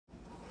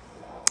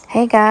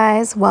Hey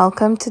guys,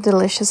 welcome to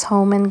Delicious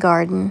Home and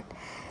Garden.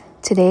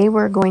 Today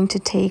we're going to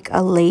take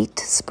a late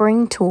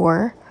spring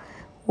tour,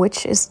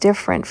 which is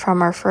different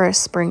from our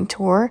first spring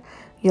tour.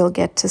 You'll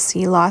get to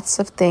see lots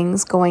of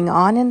things going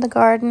on in the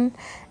garden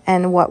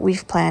and what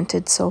we've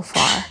planted so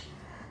far.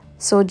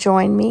 So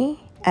join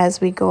me as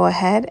we go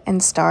ahead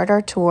and start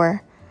our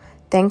tour.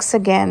 Thanks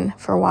again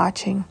for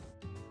watching.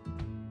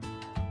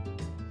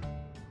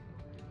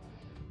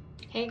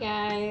 Hey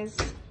guys.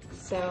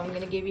 So I'm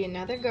going to give you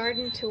another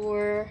garden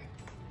tour.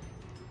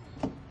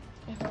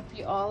 I hope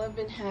you all have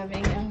been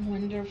having a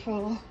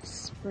wonderful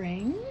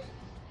spring.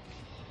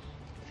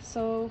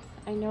 So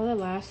I know the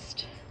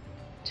last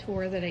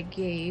tour that I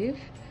gave,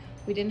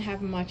 we didn't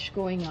have much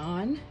going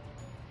on.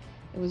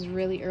 It was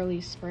really early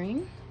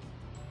spring.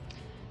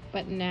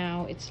 But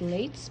now it's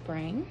late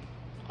spring,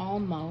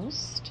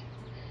 almost.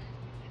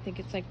 I think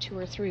it's like 2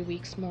 or 3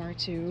 weeks more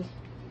to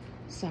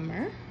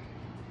summer.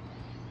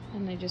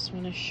 And I just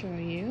want to show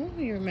you.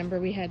 You remember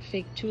we had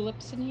fake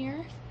tulips in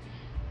here?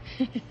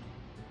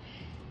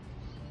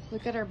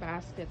 Look at our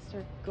baskets.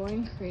 They're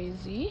going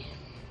crazy.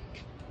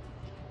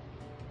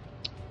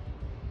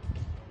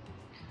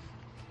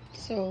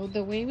 So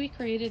the way we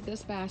created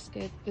this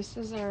basket, this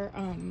is our,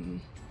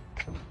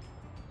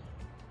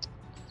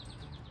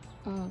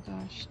 oh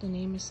gosh, the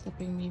name is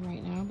slipping me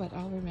right now, but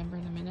I'll remember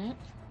in a minute.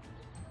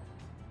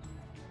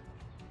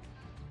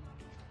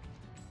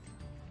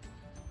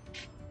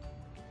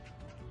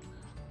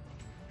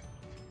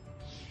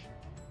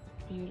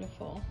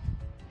 Beautiful.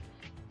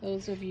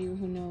 Those of you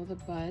who know the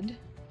bud,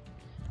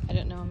 I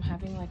don't know, I'm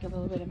having like a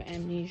little bit of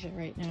amnesia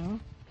right now.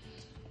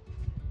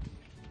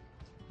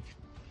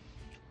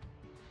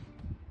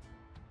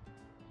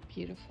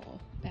 Beautiful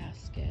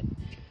basket.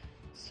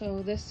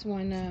 So this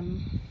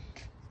one,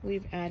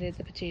 we've added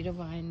the potato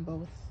vine,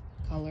 both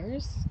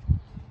colors,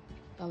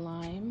 the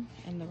lime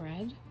and the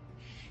red.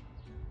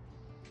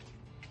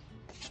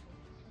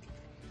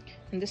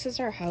 And this is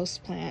our house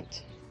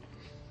plant.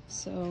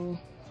 So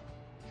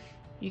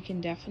you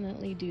can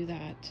definitely do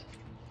that.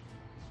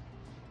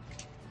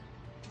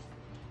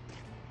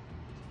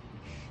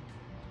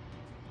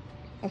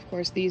 Of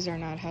course, these are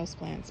not house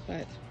plants,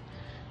 but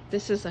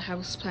this is a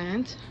house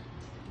plant.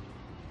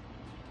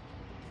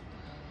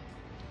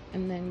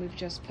 And then we've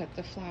just put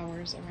the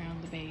flowers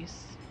around the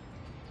base.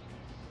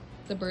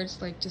 The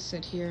birds like to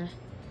sit here.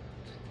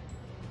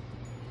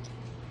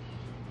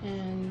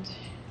 And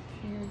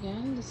here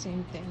again, the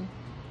same thing,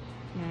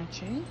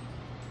 matching.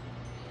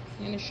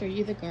 I'm going to show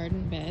you the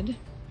garden bed.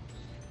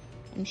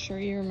 I'm sure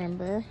you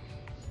remember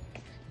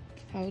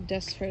how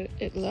desperate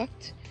it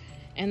looked.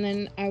 And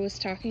then I was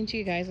talking to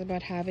you guys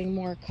about having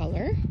more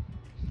color.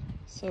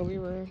 So we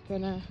were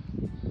gonna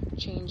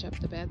change up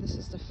the bed. This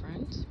is the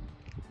front.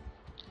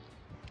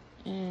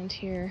 And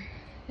here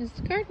is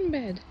the garden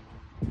bed.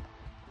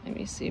 Let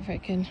me see if I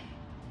can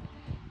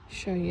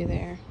show you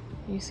there.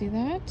 You see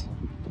that?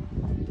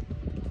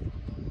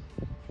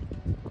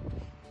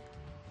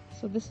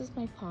 So this is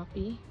my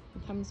poppy.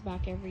 It comes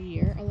back every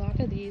year. A lot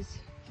of these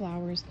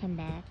flowers come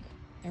back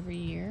every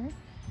year,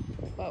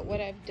 but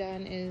what I've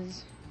done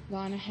is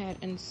gone ahead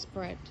and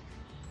split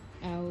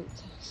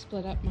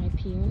up my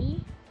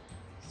peony.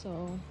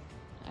 So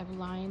I've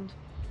lined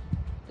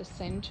the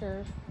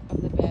center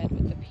of the bed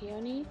with the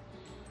peony,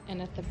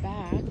 and at the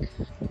back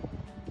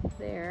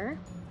there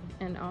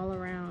and all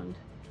around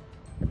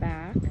the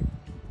back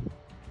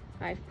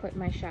I've put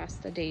my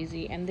Shasta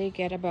daisy, and they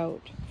get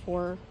about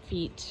 4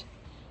 feet,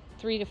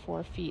 3 to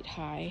 4 feet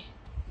high.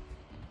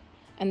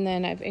 And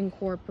then I've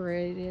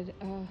incorporated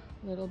a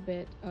little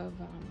bit of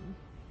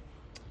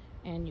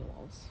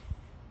annuals.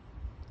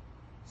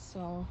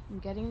 So I'm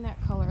getting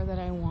that color that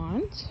I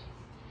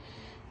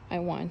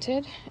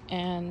wanted,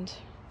 and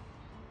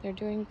they're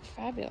doing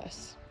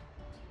fabulous,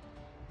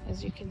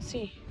 as you can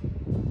see.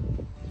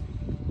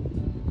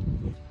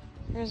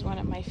 Here's one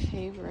of my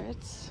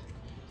favorites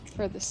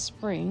for the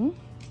spring,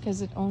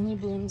 because it only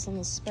blooms in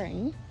the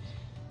spring,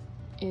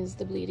 is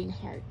the bleeding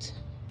heart.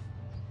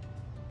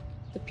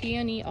 The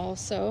peony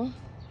also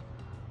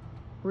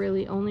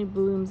really only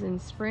blooms in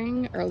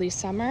spring, early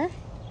summer.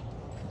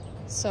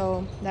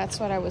 So that's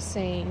what I was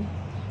saying,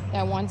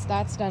 that once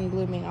that's done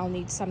blooming, I'll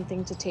need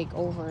something to take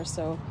over.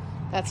 So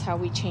that's how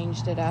we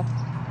changed it up.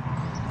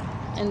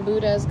 And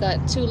Buddha's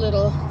got 2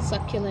 little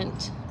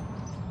succulent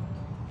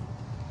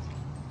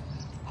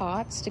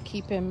pots to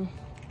keep him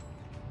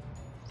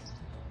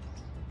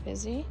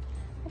busy.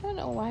 I don't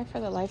know why, for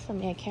the life of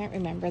me, I can't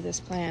remember this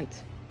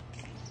plant.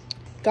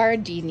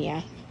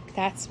 Gardenia.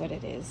 That's what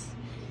it is.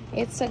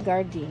 It's a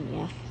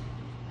gardenia.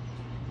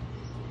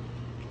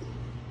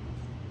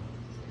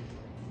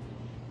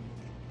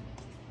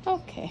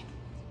 Okay.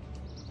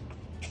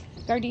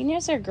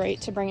 Gardenias are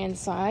great to bring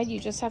inside. You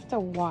just have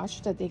to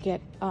watch that they get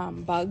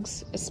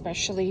bugs,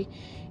 especially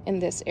in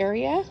this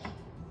area.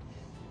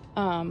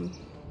 I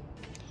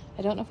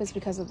don't know if it's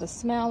because of the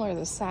smell or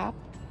the sap.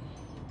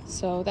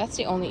 So that's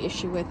the only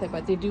issue with it,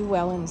 but they do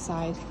well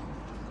inside.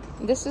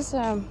 This is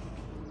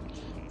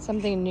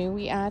something new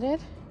we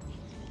added.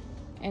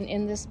 And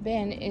in this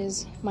bin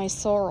is my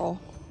sorrel.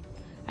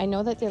 I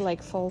know that they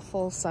like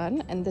full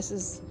sun, and this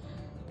is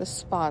the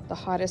spot, the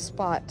hottest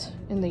spot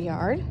in the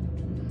yard.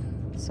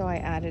 So I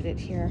added it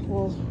here.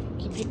 We'll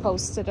keep you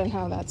posted on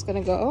how that's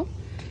gonna go.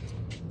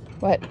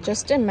 But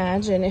just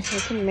imagine if I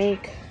can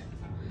make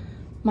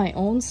my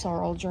own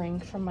sorrel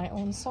drink from my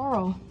own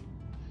sorrel.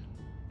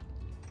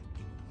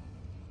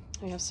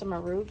 We have some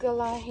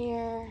arugula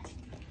here.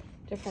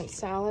 Different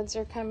salads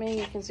are coming.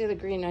 You can see the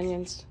green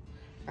onions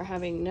are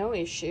having no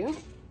issue.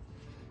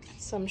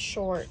 Some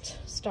short,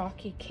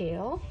 stocky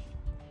kale.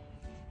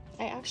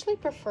 I actually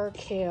prefer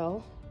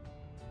kale,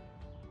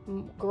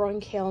 growing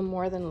kale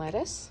more than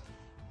lettuce.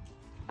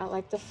 I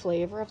like the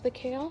flavor of the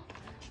kale.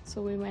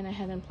 So we went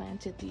ahead and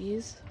planted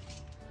these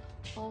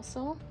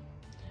also.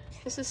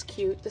 This is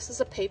cute. This is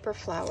a paper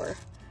flower.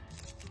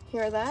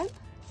 Hear that?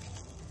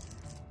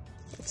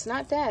 It's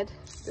not dead.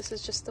 This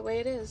is just the way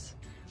it is.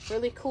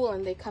 Really cool,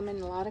 and they come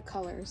in a lot of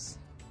colors.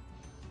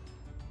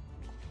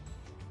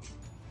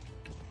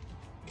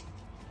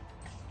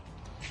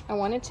 I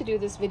wanted to do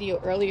this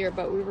video earlier,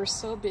 but we were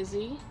so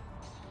busy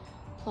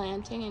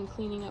planting and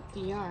cleaning up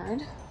the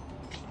yard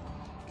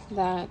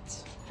that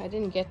I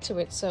didn't get to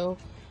it. So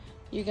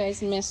you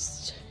guys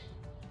missed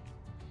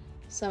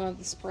some of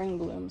the spring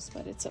blooms,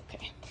 but it's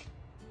okay.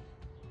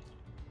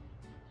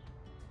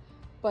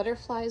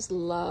 Butterflies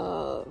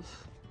love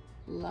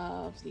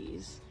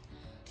these.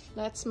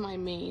 That's my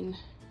main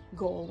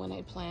goal when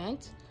I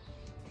plant.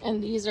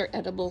 And these are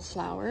edible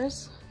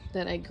flowers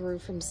that I grew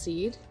from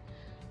seed.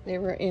 They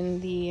were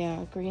in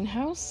the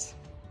greenhouse.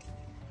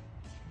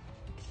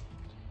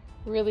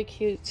 Really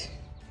cute.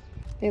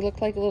 They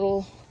look like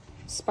little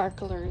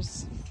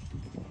sparklers.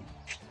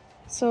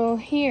 So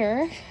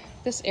here,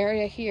 this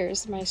area here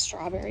is my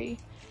strawberry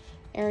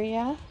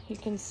area. You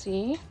can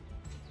see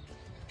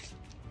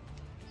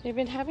they've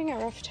been having a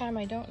rough time.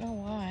 I don't know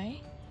why,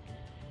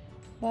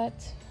 but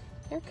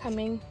they're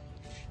coming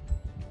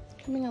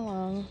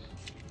along.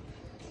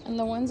 And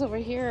the ones over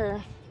here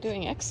are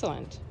doing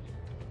excellent.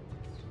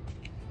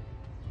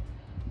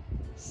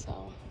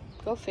 So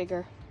go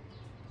figure.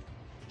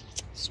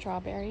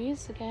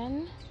 Strawberries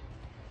again.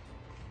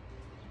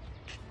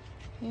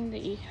 And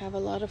they have a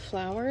lot of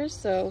flowers,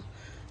 so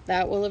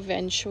that will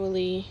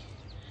eventually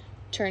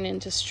turn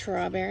into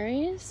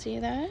strawberries. See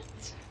that?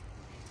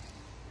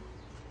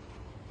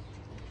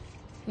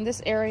 In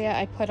this area,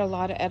 I put a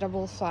lot of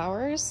edible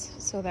flowers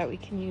so that we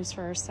can use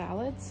for our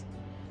salads.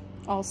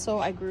 Also,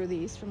 I grew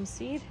these from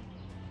seed.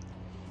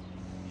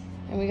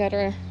 And we got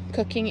our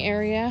cooking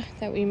area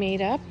that we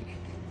made up.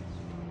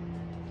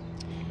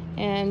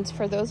 And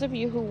for those of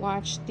you who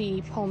watched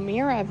the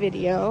Palmyra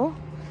video,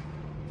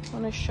 I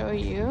want to show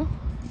you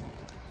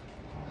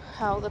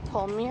how the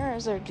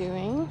Palmyras are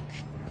doing.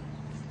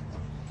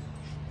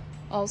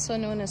 Also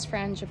known as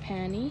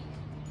frangipani.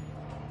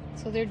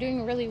 So they're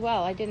doing really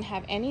well. I didn't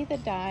have any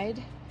that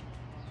died.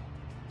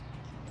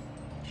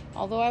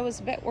 Although I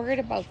was a bit worried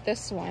about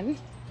this one,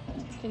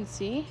 you can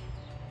see.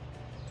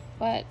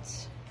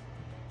 But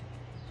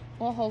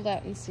we'll hold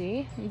out and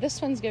see.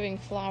 This one's giving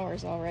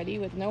flowers already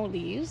with no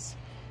leaves.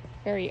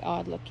 Very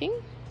odd looking.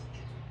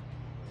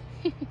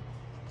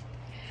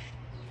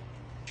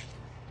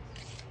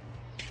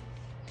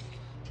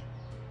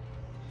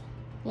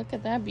 Look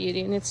at that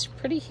beauty, and it's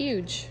pretty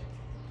huge.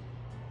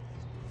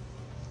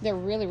 They're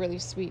really, really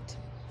sweet.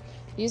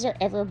 These are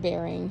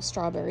ever-bearing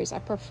strawberries. I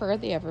prefer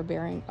the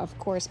ever-bearing, of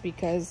course,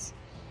 because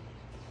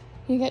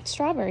you get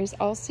strawberries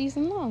all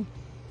season long.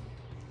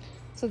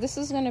 So this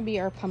is going to be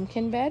our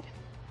pumpkin bed.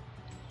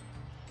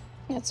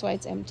 That's why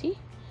it's empty,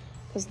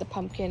 because the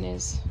pumpkin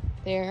is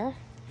there.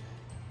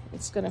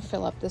 It's going to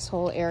fill up this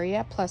whole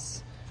area.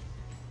 Plus,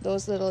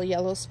 those little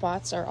yellow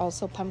spots are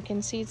also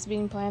pumpkin seeds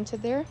being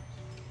planted there.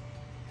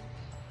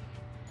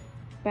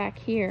 Back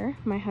here,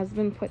 my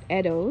husband put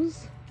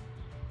eddos,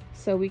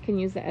 so we can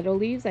use the eddo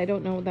leaves. I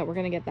don't know that we're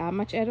going to get that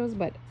much eddos,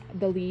 but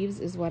the leaves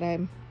is what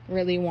I'm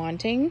really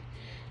wanting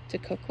to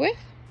cook with.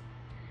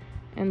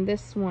 And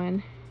this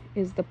one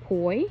is the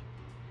poi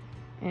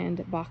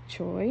and bok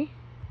choy.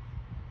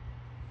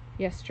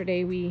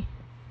 Yesterday we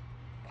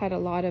cut a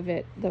lot of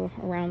it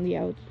around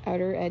the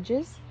outer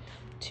edges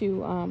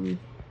to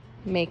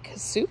make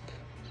soup.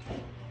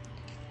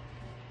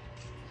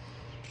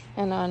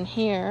 And on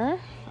here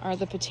are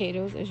the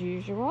potatoes as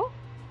usual.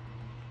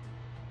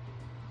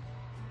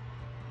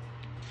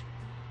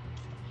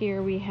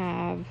 Here we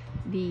have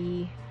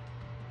the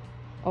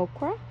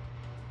okra,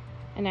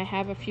 and I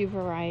have a few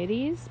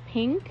varieties,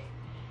 pink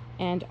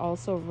and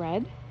also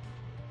red.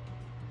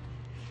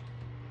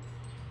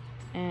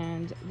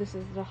 And this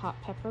is the hot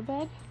pepper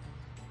bed.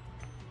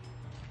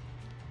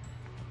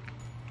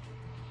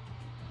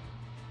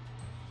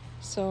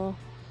 So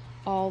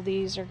all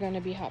these are going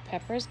to be hot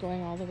peppers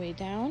going all the way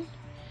down.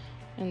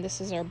 And this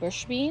is our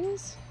bush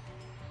beans,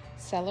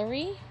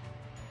 celery,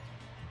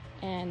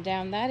 and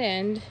down that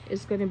end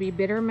is going to be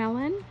bitter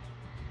melon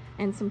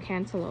and some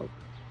cantaloupe.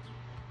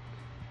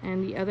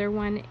 And the other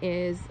one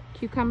is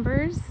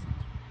cucumbers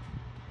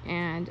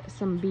and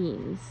some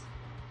beans.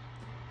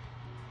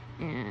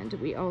 And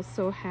we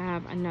also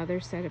have another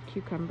set of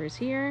cucumbers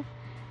here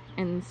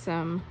and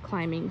some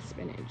climbing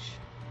spinach.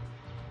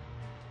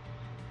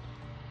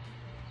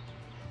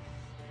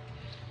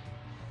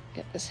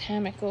 Get this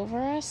hammock over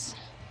us.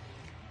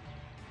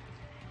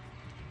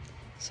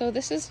 So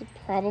this is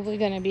probably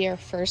going to be our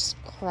first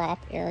crop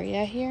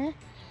area here.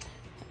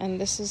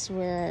 And this is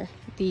where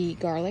the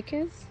garlic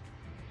is.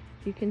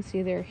 You can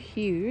see they're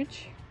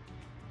huge.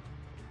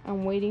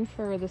 I'm waiting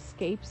for the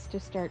scapes to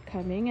start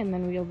coming and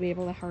then we'll be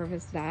able to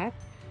harvest that.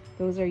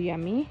 Those are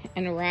yummy.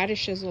 And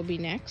radishes will be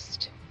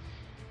next.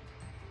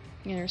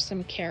 And there's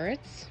some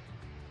carrots.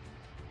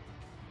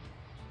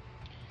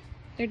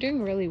 They're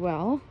doing really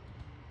well.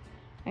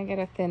 I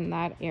gotta thin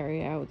that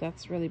area out.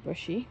 That's really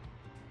bushy.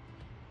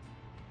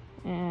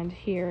 And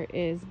here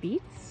is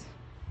beets.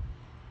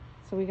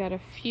 So we got a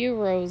few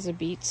rows of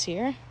beets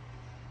here.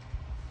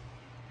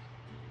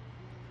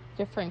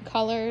 Different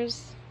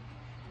colors.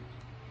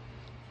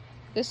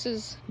 This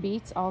is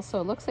beets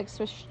also. It looks like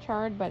Swiss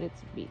chard, but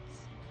it's beets.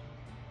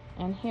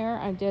 And here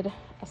I did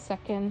a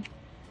second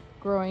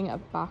growing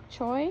of bok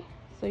choy.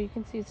 So you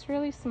can see it's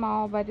really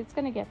small, but it's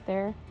gonna get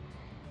there.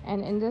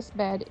 And in this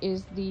bed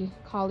is the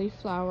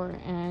cauliflower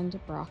and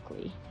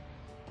broccoli,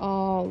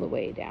 all the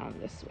way down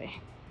this way.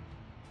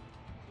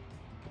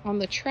 On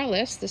the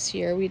trellis this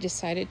year, we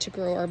decided to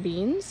grow our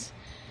beans.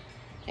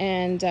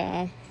 And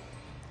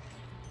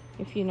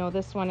if you know,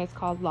 this one is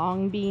called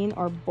long bean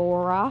or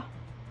bora.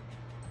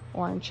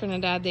 Or in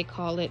Trinidad, they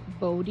call it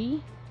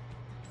bodie.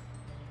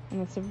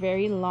 And it's a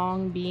very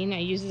long bean. I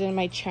use it in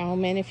my chow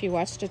mein if you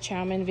watched a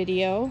chow mein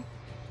video.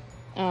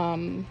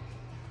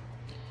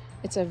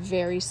 It's a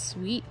very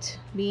sweet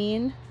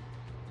bean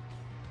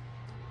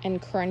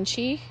and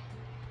crunchy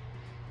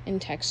in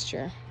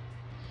texture.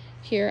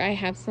 Here I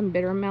have some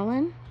bitter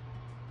melon.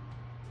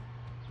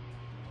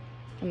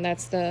 And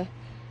that's the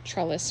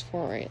trellis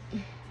for it.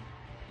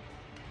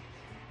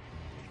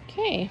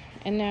 Okay,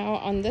 and now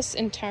on this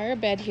entire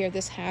bed here,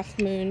 this half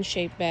moon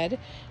shaped bed,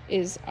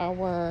 is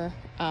our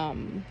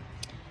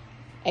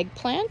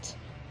eggplant.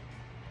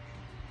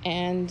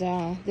 And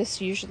this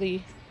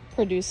usually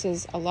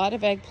produces a lot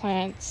of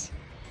eggplants.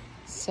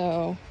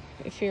 So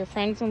if you're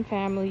friends and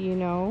family, you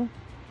know,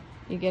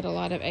 you get a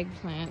lot of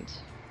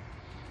eggplant.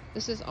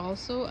 This is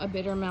also a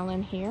bitter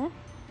melon here.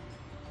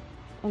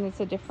 And it's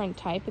a different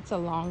type. It's a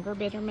longer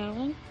bitter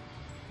melon.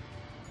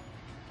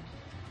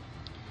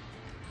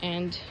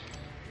 And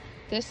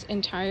this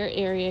entire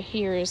area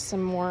here is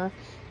some more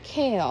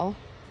kale.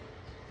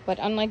 But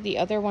unlike the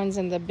other ones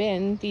in the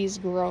bin, these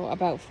grow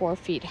about 4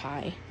 feet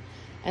high.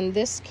 And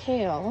this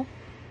kale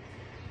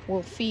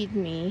will feed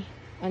me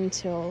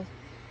until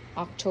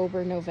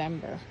October,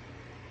 November.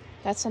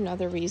 That's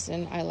another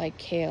reason I like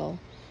kale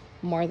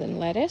more than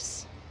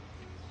lettuce.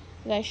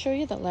 Did I show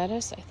you the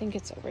lettuce? I think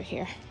it's over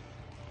here.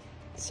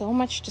 So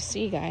much to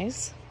see,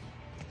 guys.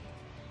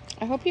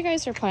 I hope you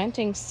guys are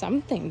planting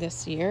something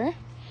this year.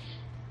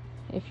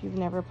 If you've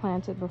never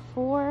planted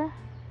before,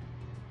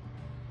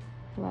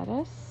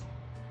 lettuce.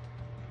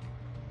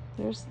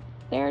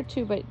 There are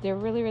two, but they're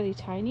really, really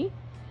tiny.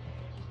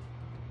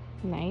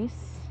 Nice.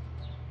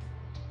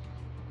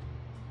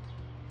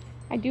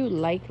 I do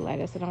like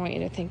lettuce. I don't want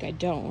you to think I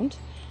don't,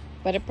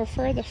 but I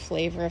prefer the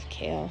flavor of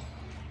kale.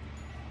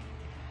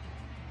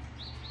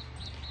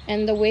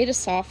 And the way to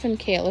soften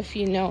kale, if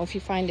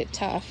you find it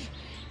tough,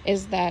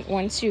 is that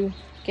once you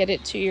get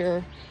it to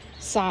your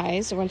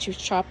size, or once you've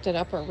chopped it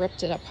up or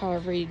ripped it up,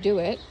 however you do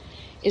it,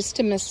 is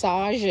to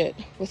massage it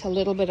with a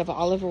little bit of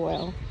olive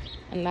oil,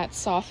 and that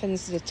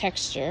softens the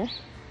texture,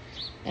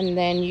 and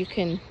then you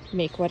can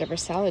make whatever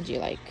salad you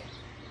like.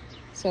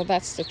 So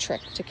that's the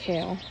trick to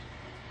kale.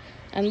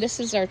 And this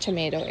is our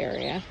tomato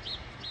area.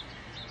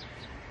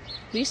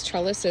 These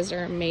trellises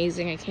are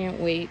amazing. I can't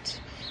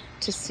wait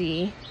to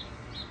see.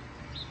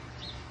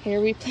 Here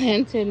we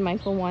planted,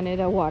 Michael wanted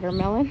a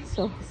watermelon,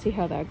 so we'll see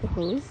how that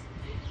goes.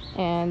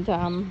 And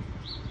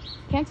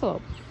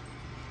cantaloupe.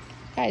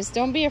 Guys,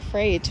 don't be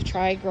afraid to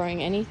try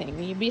growing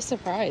anything. You'd be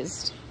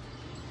surprised.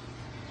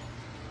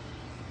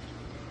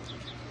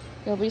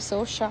 You'll be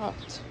so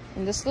shocked.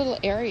 In this little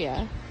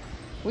area,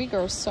 we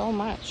grow so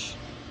much.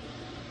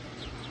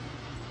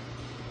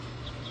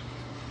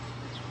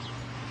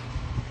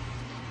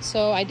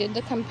 So I did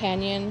the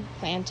companion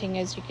planting,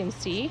 as you can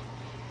see,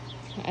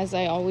 as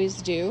I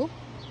always do.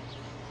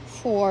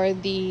 For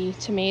the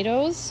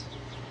tomatoes,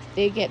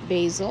 they get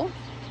basil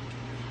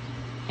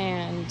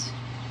and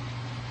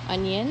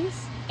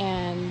onions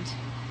and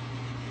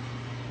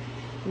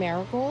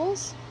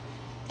marigolds,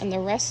 and the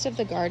rest of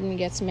the garden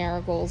gets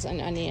marigolds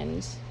and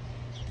onions.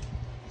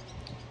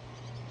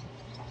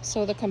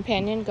 So the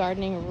companion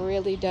gardening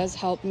really does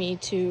help me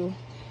to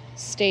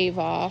stave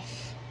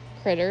off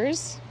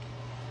critters.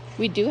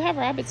 We do have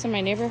rabbits in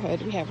my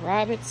neighborhood. We have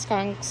rabbits,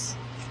 skunks,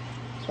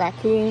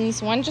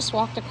 raccoons. One just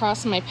walked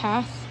across my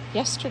path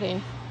yesterday,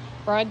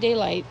 broad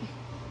daylight.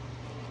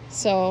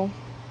 So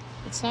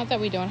it's not that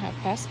we don't have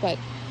pests, but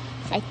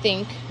I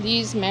think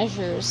these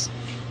measures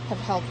have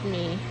helped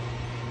me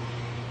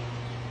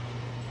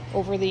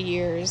over the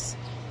years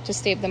to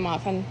stave them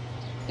off. And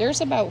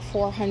there's about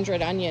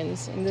 400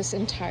 onions in this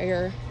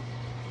entire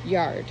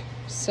yard.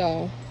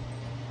 So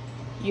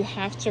you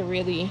have to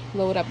really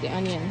load up the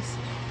onions.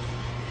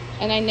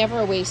 And I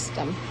never waste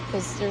them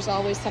because there's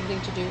always something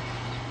to do.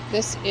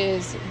 This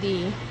is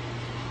the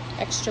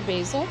extra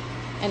basil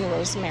and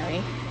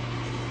rosemary.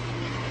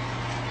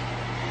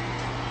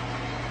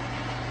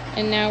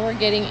 And now we're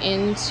getting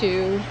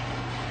into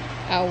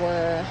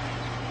our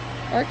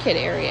orchid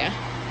area.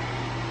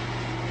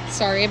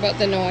 Sorry about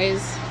the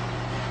noise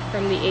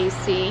from the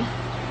AC.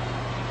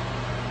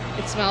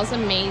 It smells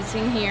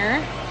amazing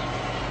here.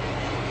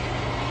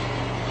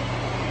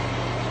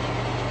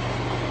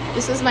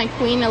 This is my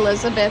Queen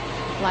Elizabeth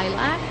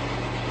lilac,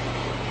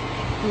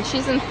 and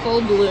she's in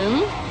full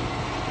bloom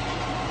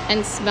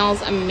and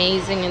smells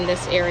amazing in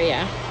this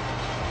area.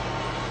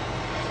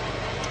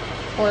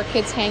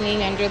 Orchids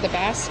hanging under the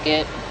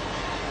basket.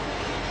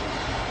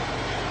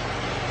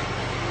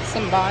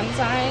 Some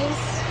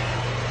bonsais.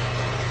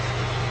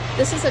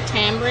 This is a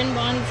tamarind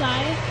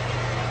bonsai.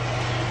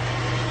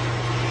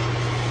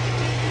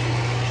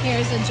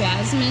 Here's a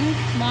jasmine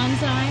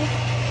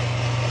bonsai.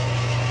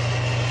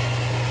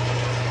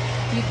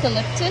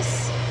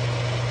 Eucalyptus.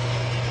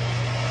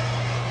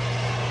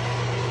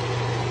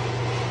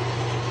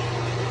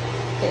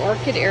 The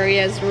orchid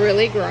area has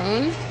really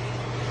grown.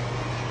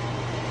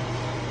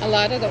 A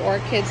lot of the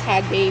orchids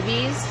had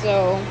babies,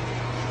 so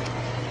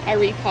I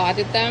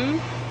repotted them.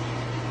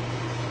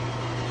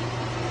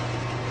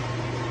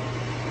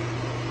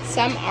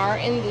 Some are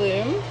in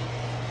bloom,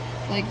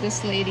 like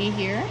this lady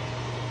here.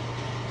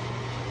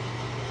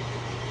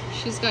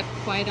 She's got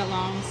quite a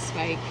long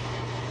spike.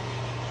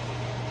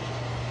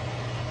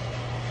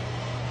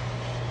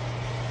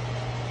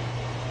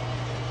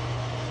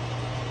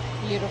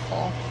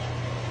 Beautiful.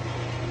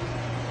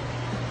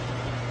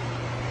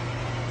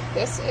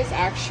 This is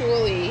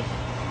actually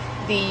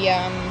the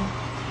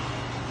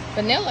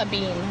vanilla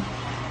bean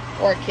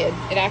orchid.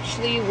 It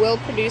actually will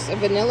produce a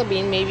vanilla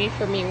bean maybe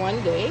for me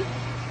one day.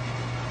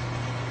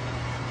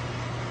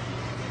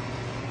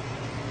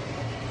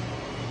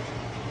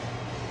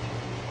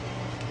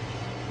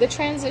 The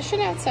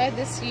transition outside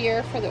this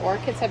year for the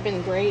orchids have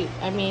been great.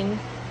 I mean,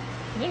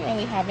 I didn't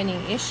really have any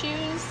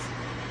issues.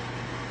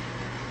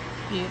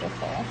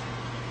 Beautiful.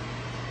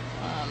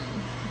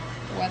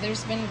 The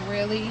weather's been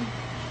really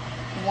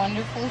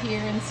wonderful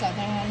here in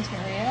southern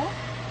Ontario,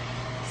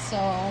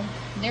 so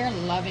they're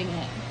loving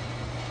it.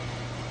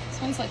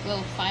 This one's like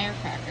little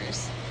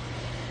firecrackers.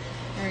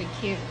 Very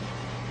cute.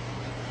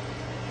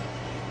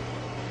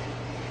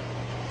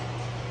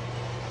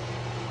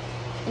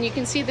 And you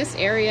can see this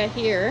area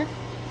here.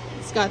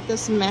 It's got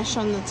this mesh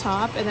on the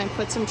top, and I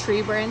put some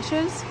tree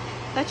branches.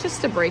 That's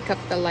just to break up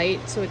the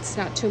light so it's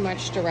not too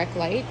much direct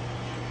light.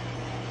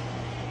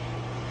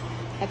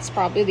 That's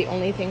probably the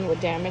only thing that would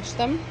damage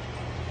them.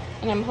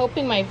 And I'm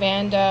hoping my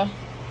Vanda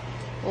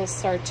will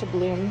start to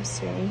bloom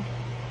soon.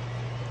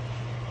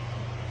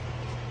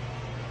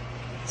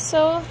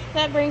 So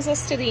that brings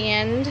us to the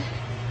end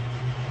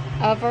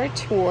of our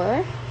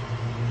tour.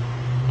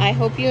 I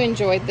hope you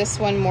enjoyed this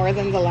one more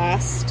than the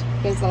last,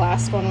 because the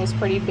last one was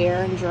pretty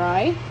bare and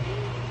dry.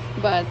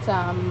 But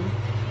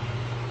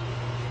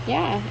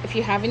yeah, if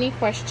you have any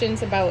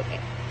questions about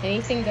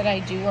anything that I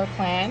do or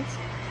plant,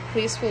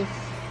 please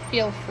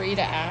feel free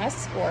to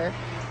ask or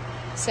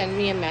send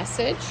me a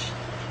message.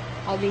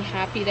 I'll be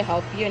happy to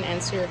help you and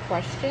answer your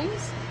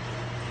questions.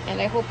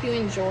 And I hope you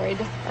enjoyed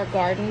our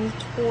garden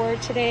tour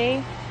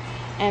today.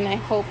 And I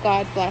hope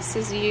God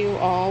blesses you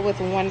all with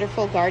a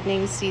wonderful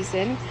gardening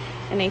season.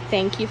 And I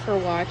thank you for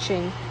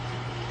watching.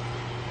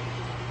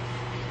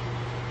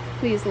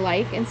 Please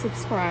like and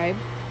subscribe.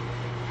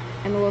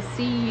 And we'll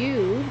see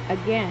you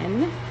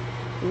again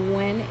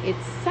when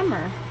it's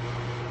summer.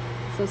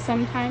 So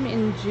sometime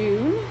in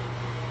June,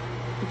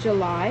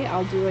 July,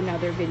 I'll do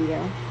another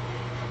video.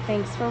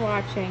 Thanks for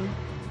watching.